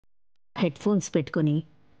Head phones పెట్టుకుని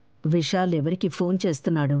విశాల్ ఎవరికి phone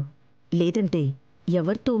చేస్తున్నాడో లేదంటే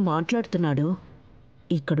ఎవరితో మాట్లాడుతున్నాడో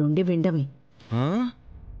ఇక్కడుండి వినడమే.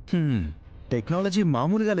 టెక్నాలజీ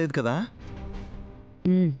మామూలుగా లేదు కదా.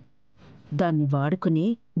 దాన్ని వాడుకుని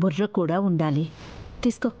బుర్ర కూడా ఉండాలి.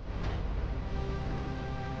 తీసుకో.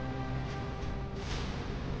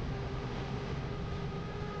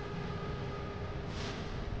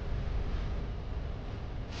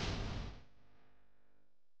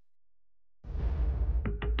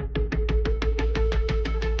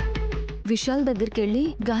 విశాల్ దగ్గరికి వెళ్ళి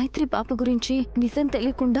గాయత్రి పాప గురించి నిజం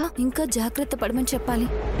తెలియకుండా ఇంకా జాగ్రత్త పడమని చెప్పాలి.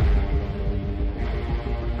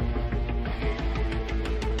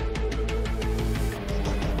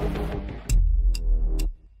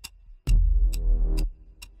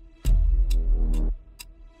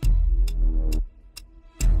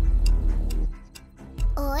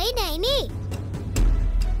 ఓయ్ నైని,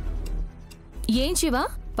 ఏం శివ,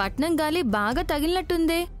 పట్నం గాలి బాగా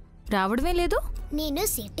తగిలినట్టుందే, రావడమే లేదు. నేను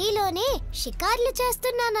సిటీలోనే షికార్లు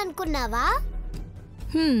చేస్తున్నాననుకున్నావా?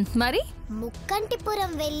 మరి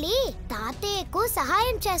ముక్కంటిపురం వెళ్ళి తాతయ్యకు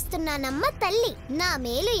సహాయం చేస్తున్నానమ్మ తల్లి. నా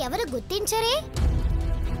మేలు ఎవరు గుర్తించరే?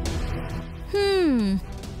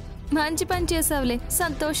 మంచి పని చేసావులే,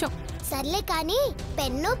 సంతోషం. సర్లే కాని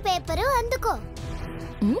పెన్ను పేపరు అందుకో.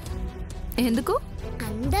 ఎందుకు?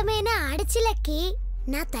 అందమైన ఆడచిలకి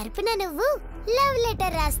నా తరపున నువ్వు లవ్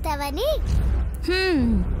లెటర్ రాస్తావని.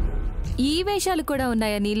 ఈ వేషాలు కూడా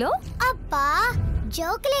ఉన్నాయా నీలో? అబ్బా,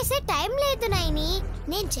 జోకులేసే టైం లేదు నైని.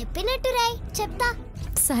 నేను చెప్పినట్టు రాయ్, చెప్తా.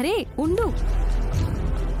 సరే ఉండు.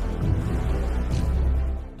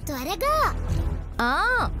 త్వరగా.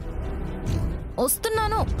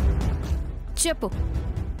 వస్తున్నాను, చెప్పు.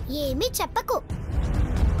 ఏమీ చెప్పకు.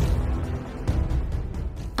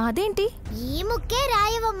 అదేంటి? ఈ ముక్కే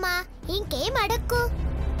రాయవమ్మా, ఇంకేం అడక్కు.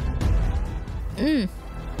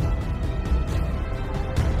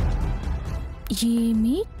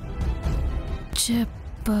 ఏమీ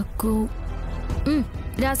చెప్పకు.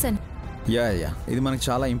 రాశాను. యా ఇది మనకి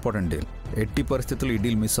చాలా ఇంపార్టెంట్ డీల్. ఎట్టి పరిస్థితుల్లో ఈ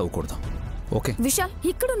డీల్ మిస్ అవ్వకూడదు. ఓకే విశాల్,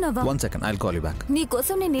 ఇక్కడున్నావా? 1 second, I'll call you back.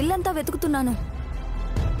 నీకోసం నేను ఇల్లంతా వెతుకుతున్నాను.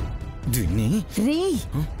 రే,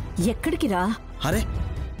 ఎక్కడికి రా? అరే,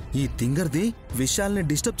 ఈ తింగర్ది విశాల్ని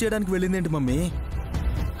డిస్టర్బ్ చేయడానికి వెళ్ళిందేంటి మమ్మీ?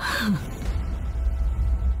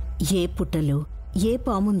 ఏ పుట్టలో ఏ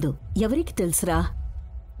పాముందో ఎవరికి తెలుసురా?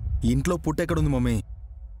 ఇంట్లో పుట్టెక్కడుంది మమ్మీ?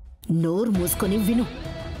 నోరు మూసుకొని విను.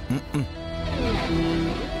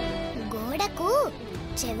 గోడకు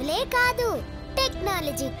చెవులే కాదు,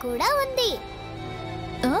 టెక్నాలజీ కూడా ఉంది.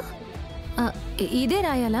 ఇదే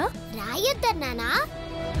రాయాలా? రాయొద్దన్నానా?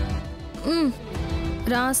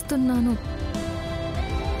 రాస్తున్నాను.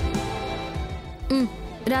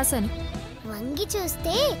 రాశాను. వంగి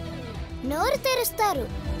చూస్తే నోరు తెరుస్తారు.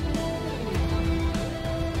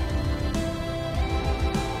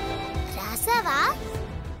 రాసావా?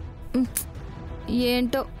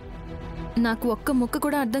 ఏంటో, నాకు ఒక్క ముక్క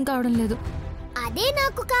కూడా అర్థం కావడం లేదు. అదే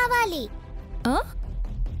నాకు కావాలి.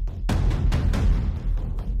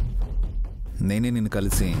 నేనే నిన్ను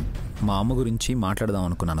కలిసి మా అమ్మ గురించి మాట్లాడదాం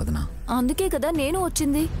అనుకున్నాను వదినా. అందుకే కదా నేను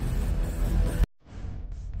వచ్చింది.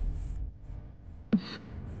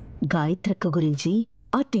 గాయత్రక్క గురించి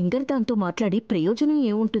ఆ తింగర్ దాంతో మాట్లాడి ప్రయోజనం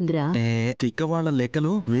ఏముంటుందిరా? తిక్క వాళ్ళ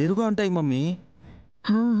లెక్కలు వేరుగా ఉంటాయి మమ్మీ.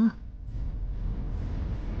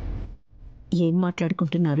 ఏం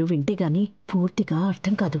మాట్లాడుకుంటున్నారు వింటే గాని పూర్తిగా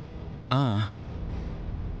అర్థం కాదు.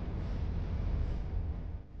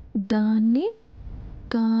 దాన్ని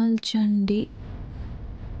కాల్చండి,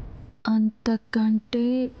 అంతకంటే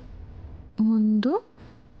ముందు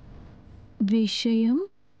విషయం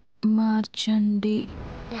మార్చండి.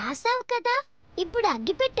 రాసావు కదా, ఇప్పుడు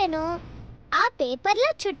అగ్గి పెట్టను. ఆ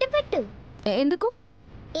పేపర్లో చుట్టుపెట్టు. ఎందుకు?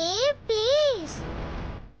 ప్లీజ్,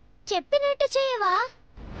 చెప్పినట్టు చేయవా?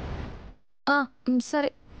 సరే.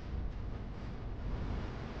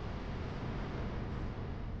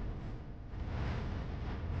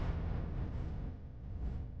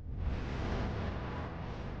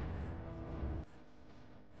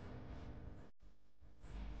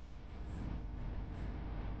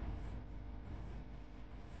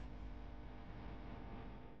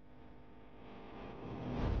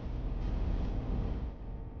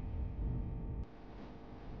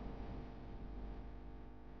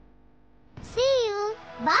 See you.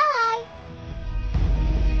 Bye.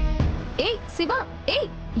 శివ,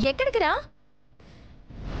 ఎక్కడికి రా?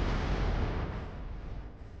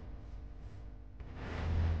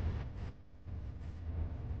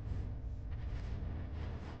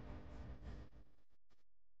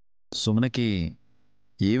 సుమనకి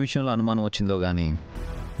ఏ విషయంలో అనుమానం వచ్చిందో కానీ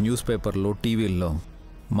న్యూస్ పేపర్లో టీవీల్లో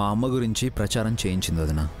మా అమ్మ గురించి ప్రచారం చేయించింది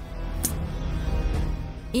వదినా.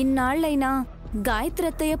 ఇన్నాళ్లైనా గాయత్రి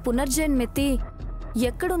అత్తయ్య పునర్జన్మెత్తి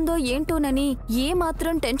ఎక్కడుందో ఏంటోనని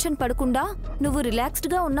ఏమాత్రం టెన్షన్ పడకుండా నువ్వు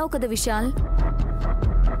రిలాక్స్డ్గా ఉన్నావు కదా విశాల్.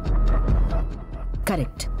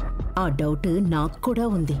 కరెక్ట్. ఆ డౌట్ నాకు కూడా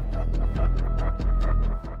ఉంది.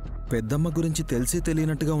 పెద్దమ్మ గురించి తెలిసి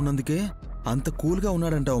తెలియనట్టుగా ఉన్నందుకే అంత కూల్గా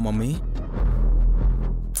ఉన్నాడంటావు మమ్మీ.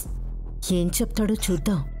 ఏం చెప్తాడో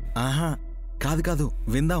చూద్దాం. ఆహా, కాదు కాదు,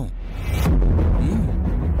 విందాం.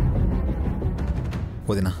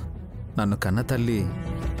 వదినా, నన్ను కన్న తల్లి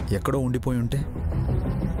ఎక్కడో ఉండిపోయి ఉంటే.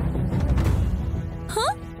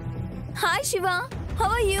 Hi Shiva, how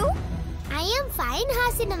are you? I am fine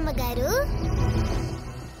హాసినమ్మ గారు.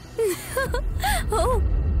 ఓ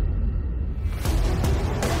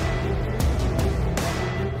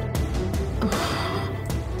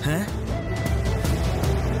హే,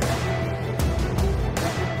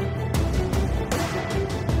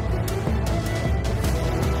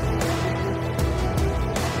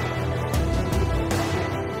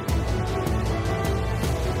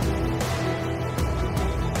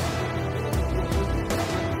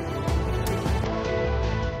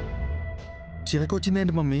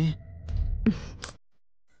 చిరకొచ్చిందేంటి మమ్మీ?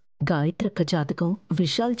 గాయత్రక్క జాతకం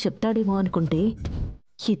విశాల్ చెప్తాడేమో అనుకుంటే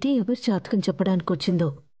ఇది ఎవరి జాతకం చెప్పడానికి వచ్చిందో.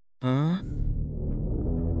 ఆ?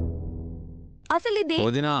 అసలు ఇది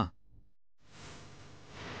వదినా,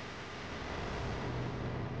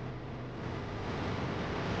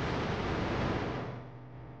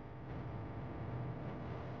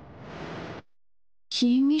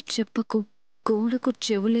 ఏమీ చెప్పకు. గోడకు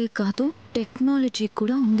చెవులే కాదు, టెక్నాలజీ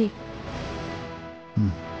కూడా ఉంది.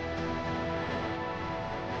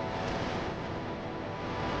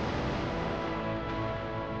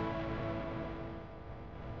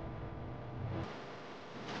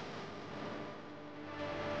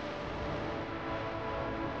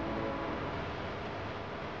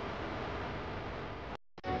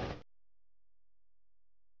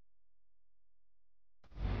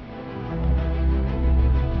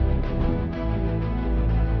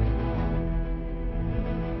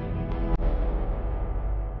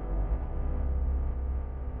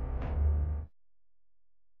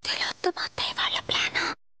 తిలోత్తమ అత్తయ్య వాళ్ళ ప్లాన్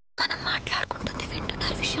మనం మాట్లాడుకుంటుంది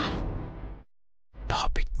వింటున్నారు విశాల్.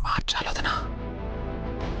 టాపిక్ మార్చాలి వదినా.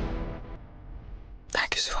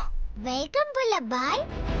 Thank you Shiva. Welcome Bullabbai.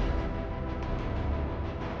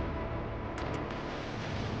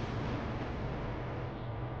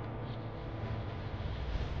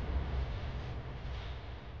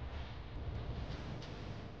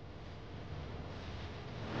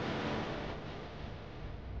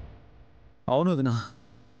 అవును వదినా,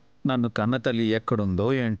 నన్ను కన్న తల్లి ఎక్కడుందో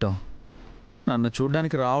ఏంటో. నన్ను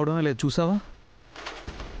చూడ్డానికి రావడమే లేదు, చూసావా?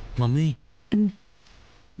 మమ్మీ,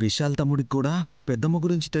 విశాల్ తమ్ముడికి కూడా పెద్దమ్మ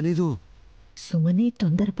గురించి తెలీదు. సుమని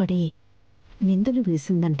తొందరపడి నిందలు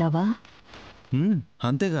వేసిందంటావా?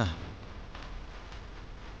 అంతేగా.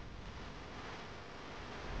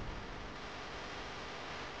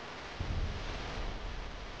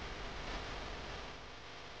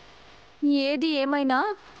 ఏది ఏమైనా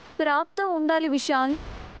ప్రాప్తం ఉండాలి విశాల్.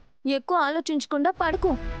 ఎక్కువ ఆలోచించకుండా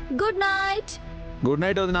పడుకో. Good night. గుడ్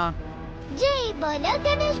నైట్ వదినా. జై బోలో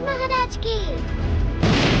గణేష్ మహారాజ్ కి.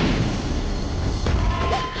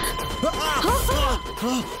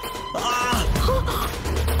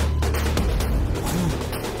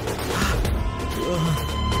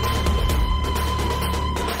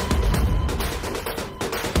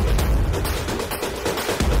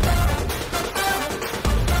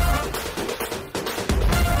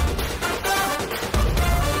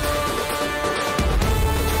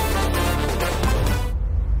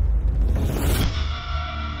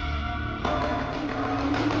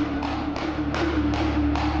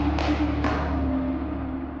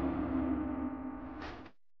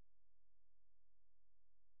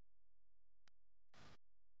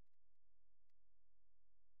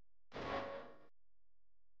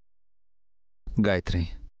 గాయత్రి,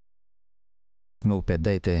 నువ్వు పెద్ద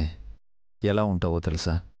అయితే ఎలా ఉంటావో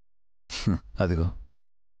తెలుసా? అదిగో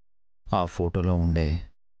ఆ ఫోటోలో ఉండే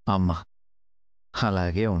అమ్మ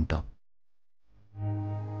అలాగే ఉంటావు.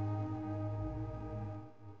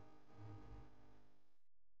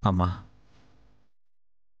 అమ్మా,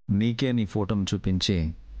 నీకే నీ ఫోటోను చూపించి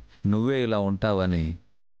నువ్వే ఇలా ఉంటావని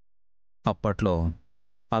అప్పట్లో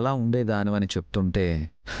అలా ఉండేదానివని చెప్తుంటే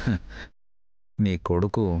నీ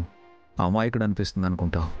కొడుకు అమాయకుడు అనిపిస్తుంది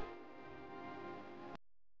అనుకుంటావు.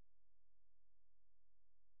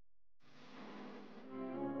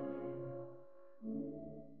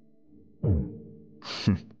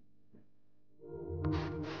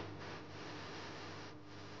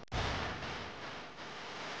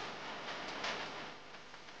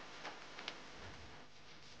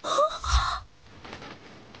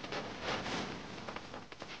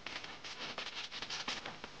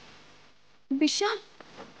 విశాల్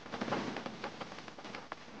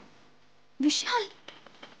విశాల్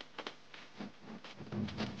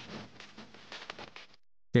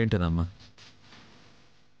ఏంటదమ్మా,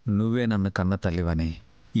 నువ్వే నన్ను కన్న తల్లివని,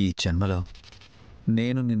 ఈ జన్మలో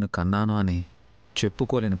నేను నిన్ను కన్నాను అని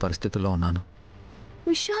చెప్పుకోలేని పరిస్థితిలో ఉన్నాను.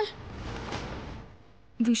 విశాల్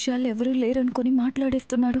విశాల్ ఎవరూ లేరనుకొని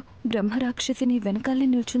మాట్లాడేస్తున్నాడు. బ్రహ్మరాక్షసిని వెనకాలే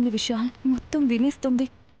నిల్చుంది. విశాల్ మొత్తం వినేస్తుంది.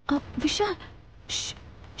 విశాల్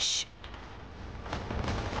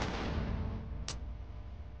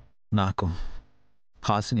నాకు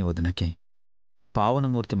హాసిని వదినకి,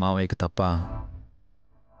 పావనమూర్తి మావయ్యకి తప్ప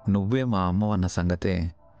నువ్వే మా అమ్మవన్న సంగతే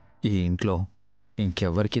ఈ ఇంట్లో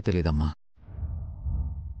ఇంకెవ్వరికీ తెలీదమ్మా.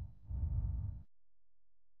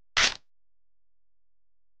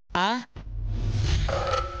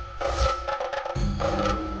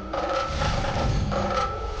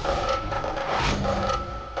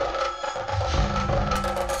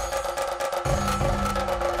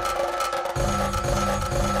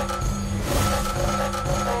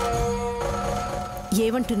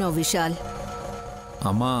 ఏమంటున్నావు విశాల్?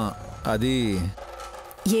 అమ్మా అది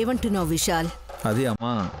ఏమంటున్నావు విశాల్? అది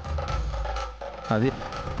అమ్మా అది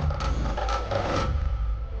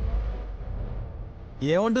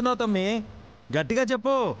ఏమంటున్నావు తమ్మి? గట్టిగా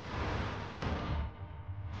చెప్పు.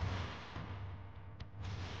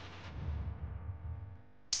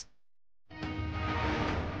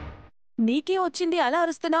 నీకేం వచ్చింది అలా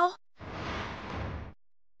అరుస్తున్నావు?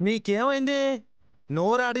 నీకేమైంది?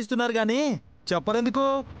 నోరు ఆడిస్తున్నారు గాని చెప్పరెందుకు?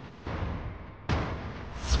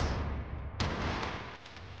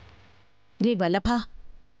 రే వల్లభా,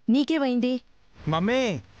 నీకేమైంది? మమ్మీ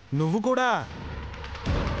నువ్వు కూడా.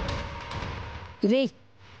 రే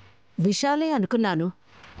విశాలే అనుకున్నాను,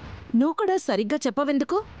 నువ్వు కూడా సరిగ్గా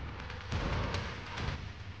చెప్పవెందుకు?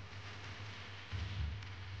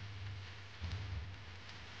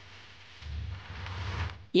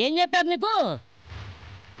 ఏం చెప్పారు నీకు?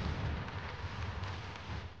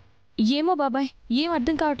 ఏమో బాబాయ్, ఏం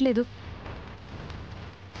అర్థం కావట్లేదు.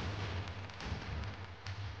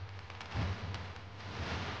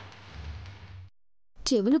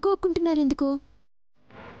 చెవులు కోక్కుంటున్నారెందుకు?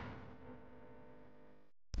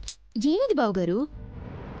 ఏమిది బావుగారు?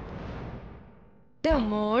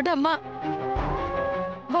 డమ్మోడమ్మా,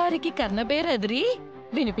 వారికి కన్న పేరెదిరి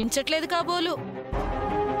వినిపించట్లేదు కాబోలు.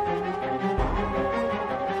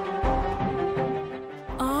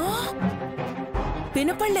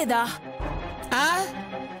 వినపడలేదా?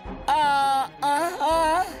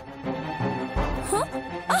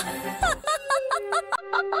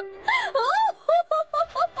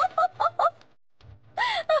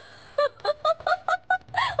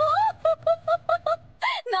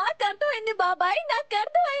 నాకు అర్థమైంది బాబాయ్, నాకు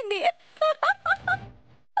అర్థమైంది.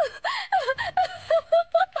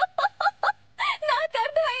 నాకు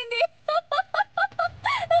అర్థమైంది.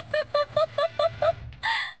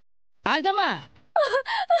 ఆగమ్మా,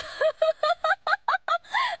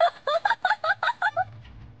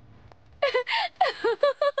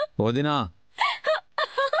 వదినా,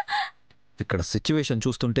 ఇక్కడ సిచ్యువేషన్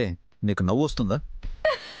చూస్తుంటే నీకు నవ్వు వస్తుందా?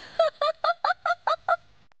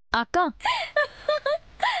 అక్క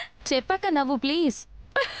చెప్పాక నవ్వు ప్లీజ్.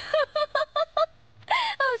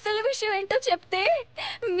 అసలు విషయం ఏంటో చెప్తే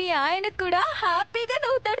మీ ఆయన కూడా హ్యాపీగా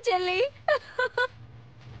నవ్వుతాడు చెల్లి.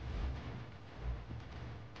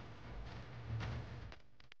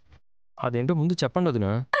 అదేంటో ముందు చెప్పండి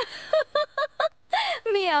వదినా.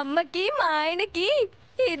 మీ అమ్మకి మా ఆయనకి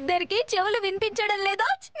ఇద్దరికి చెవులు వినిపించడం లేదా?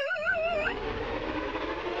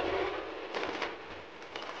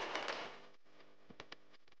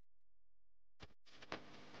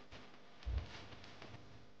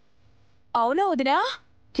 అవునా వదినా?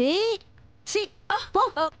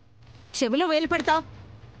 చెవిలో వేలు పెడతావు.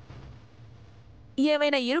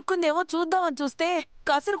 ఏమైనా ఇరుక్కుందేమో చూద్దామని చూస్తే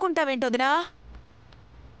కసురుకుంటావేంటొదినా?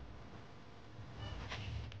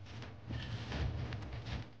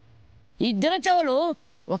 ఇద్దరు చెవులు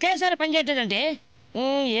ఒకేసారి పనిచేయటంటే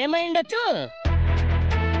ఏమై ఉండొచ్చు?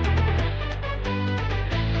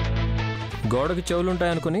 గోడకి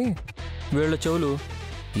చెవులుంటాయనుకుని వీళ్ళ చెవులు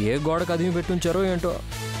ఏ గోడకు అదిమి పెట్టుంచారో ఏంటో.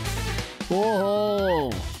 ఓహో,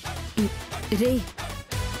 రే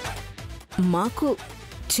మాకు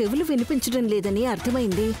చెవులు వినిపించడం లేదని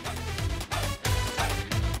అర్థమైంది,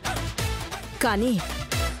 కానీ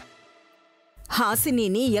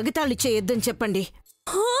హాసినిని ఎగతాళి చేయొద్దని చెప్పండి.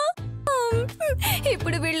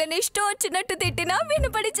 ఇప్పుడు వీళ్ళని ఇష్టం వచ్చినట్టు తిట్టినా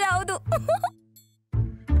వినపడి చావదు.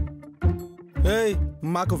 ఏయ్,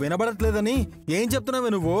 మాకు వినబడట్లేదని ఏం చెప్తున్నావే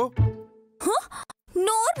నువ్వు?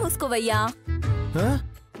 నోరు మూసుకోవయ్యా. ఆ?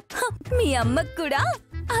 మీ అమ్మకు కూడా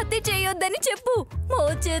అతి చేయొద్దని చెప్పు.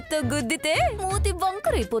 మోచేత్తో గుద్దితే మూతి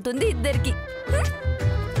వంకరైపోతుంది ఇద్దరికి.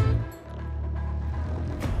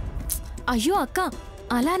 అయ్యో అక్క,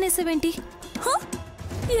 అలా అనేసావేంటి?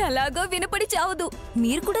 ఎలాగో వినపడి చావదు.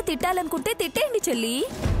 మీరు కూడా తిట్టాలనుకుంటే తిట్టేయండి చెల్లి.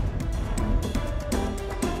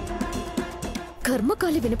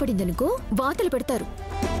 కర్మకాలి వినపడిందనుకో వాతలు పెడతారు.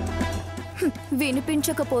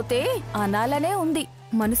 వినిపించకపోతే అనాలనే ఉంది.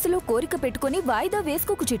 మనసులో కోరిక పెట్టుకుని వాయిదా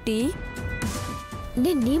వేసుకోకు చిట్టి.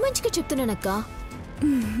 నేను నీ మంచిగా చెప్తున్నానక్క.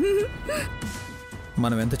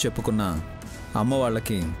 మనం ఎంత చెప్పుకున్నా అమ్మ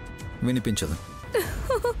వాళ్ళకి వినిపించదు.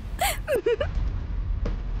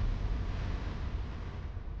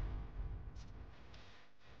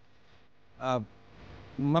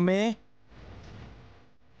 మమ్మీ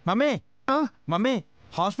మమ్మీ మమ్మీ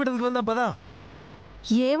హాస్పిటల్కి వెళ్దాం పదా.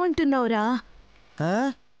 ఏమంటున్నావురా?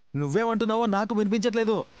 నువ్వేమంటున్నావో నాకు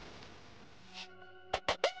వినిపించట్లేదు.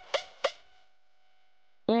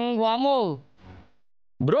 వామో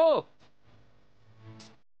బ్రో,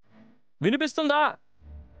 వినిపిస్తుందా?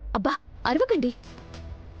 అబ్బా అరవకండి,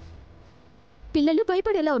 పిల్లలు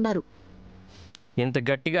భయపడేలా ఉన్నారు. ఇంత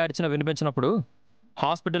గట్టిగా అరిచినా వినిపించినప్పుడు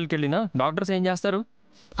హాస్పిటల్కి వెళ్ళినా డాక్టర్స్ ఏం చేస్తారు?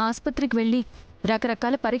 ఆసుపత్రికి వెళ్ళి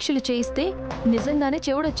రకరకాల పరీక్షలు చేయిస్తే నిజంగానే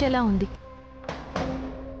చెవుడొచ్చేలా ఉంది.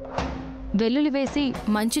 వెల్లుల్లి వేసి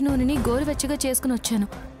మంచి నూనెని గోరువెచ్చగా చేసుకుని వచ్చాను.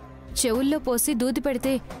 చెవుల్లో పోసి దూది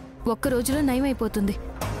పెడితే ఒక్క రోజులో నయమైపోతుంది.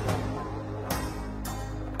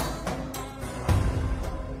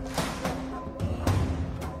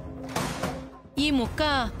 ఈ ముక్క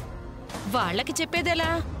వాళ్ళకి చెప్పేదెలా?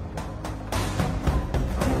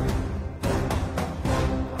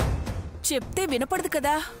 చెప్తే వినపడదు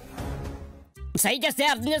కదా. సై చేస్తే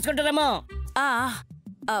అర్థం చేసుకుంటారేమో.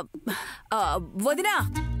 వదినా,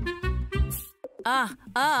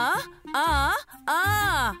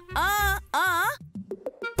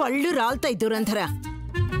 పళ్ళు రాల్తాయి దురంధరా.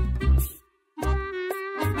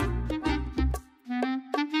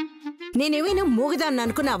 నేనేమైనా మూగదాన్ని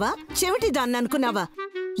అనుకున్నావా? చెవిటి దాన్ని అనుకున్నావా?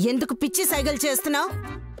 ఎందుకు పిచ్చి సైగలు చేస్తున్నావు?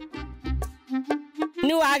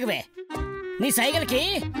 నువ్వు ఆగవే, నీ సైకిల్కి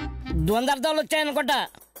ద్వంద్వర్థాలు వచ్చాయనుకుంటా.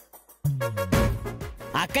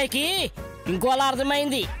 అక్కయ్యకి ఇంకోలా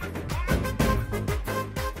అర్థమైంది.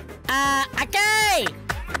 అక్కయ్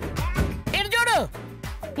ఇటు చూడు.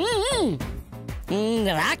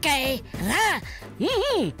 రాకాయ్ రా.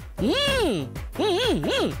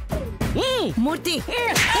 మూర్తి,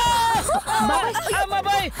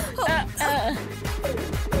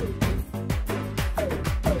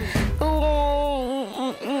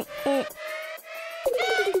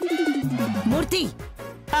 మూర్తి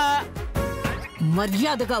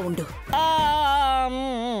మర్యాదగా ఉండు.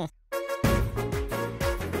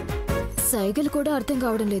 సైగలు కూడా అర్థం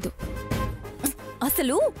కావడం లేదు.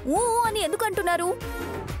 అసలు ఊ అని ఎందుకు అంటున్నారు?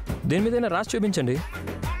 దేని మీదైనా రాసి చూపించండి.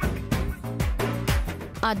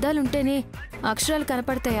 అద్దాలుంటేనే అక్షరాలు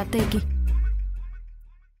కనపడతాయి అత్తయ్యకి.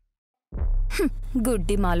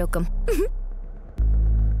 గుడ్డి మాలోకం.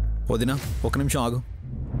 వదినా, ఒక నిమిషం ఆగు,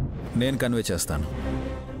 నేను కన్వే చేస్తాను.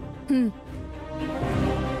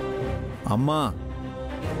 అమ్మా,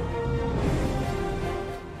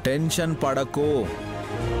 టెన్షన్ పడకు.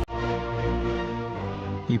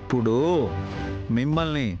 ఇప్పుడు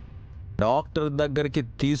మిమ్మల్ని డాక్టర్ దగ్గరికి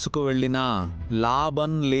తీసుకువెళ్ళినా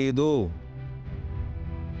లాభం లేదు.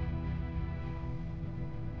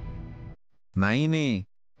 నైని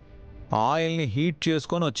ఆయిల్ని హీట్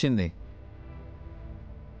చేసుకొని వచ్చింది.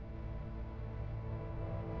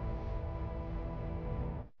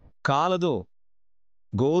 కాలదు,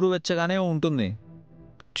 గోరువెచ్చగానే ఉంటుంది.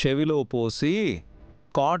 చెవిలో పోసి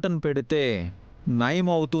కాటన్ పెడితే నయం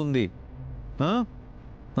అవుతుంది.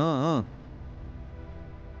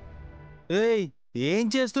 ఏయ్, ఏం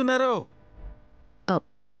చేస్తున్నారు?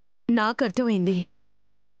 నాకు అర్థమైంది.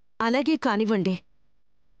 అలాగే కానివ్వండి.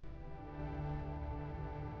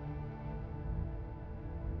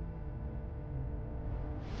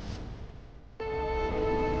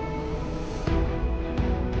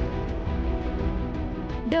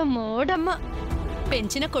 డమ్మోడమ్మ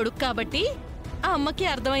పెంచిన కొడుకు కాబట్టి ఆ అమ్మకి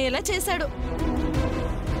అర్థమయ్యేలా చేశాడు.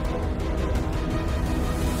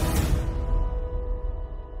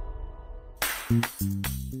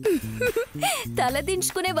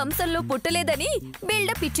 తలదించుకునే వంశంలో పుట్టలేదని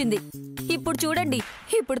బిల్డప్ ఇచ్చింది. ఇప్పుడు చూడండి,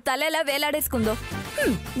 ఇప్పుడు తల ఎలా వేలాడేసుకుందో.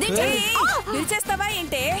 విరిచేస్తావా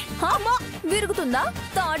ఏంటే? అమ్మా, విరుగుతుందా?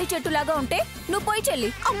 తాడి చెట్టులాగా ఉంటే నువ్వు పోయి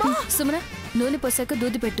చెల్లి. అమ్మా, సుమన, నూనె పోసాక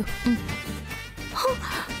దూది పెట్టు.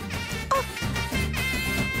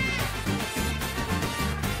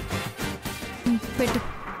 పెట్టు.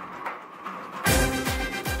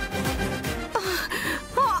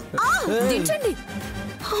 దించండి.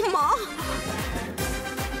 అమ్మా,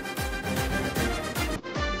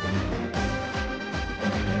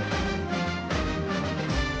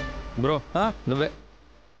 బ్రో ఆ? నువ్వే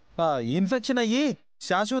ఇన్ఫెక్షన్ అయ్యి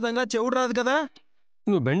శాశ్వతంగా చెవుడు రాదు కదా.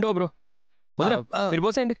 నువ్వు బెండో బ్రో. వదినా, ఆ, మీరు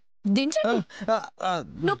పోసేయండి. దించండి. ఆ, ఆ,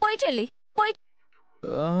 నువ్వు పోయి చెల్లి పోయి.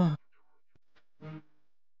 ఆ.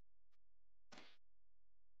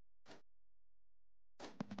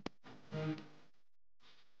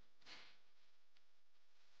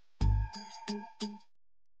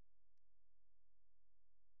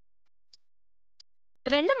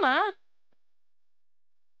 రండమ్మా,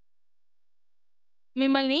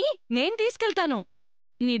 మిమ్మల్ని నేను తీసుకెళ్తాను.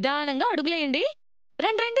 నిదానంగా అడుగులేయండి.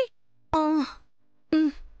 రండి రండి.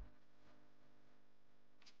 ఉమ్.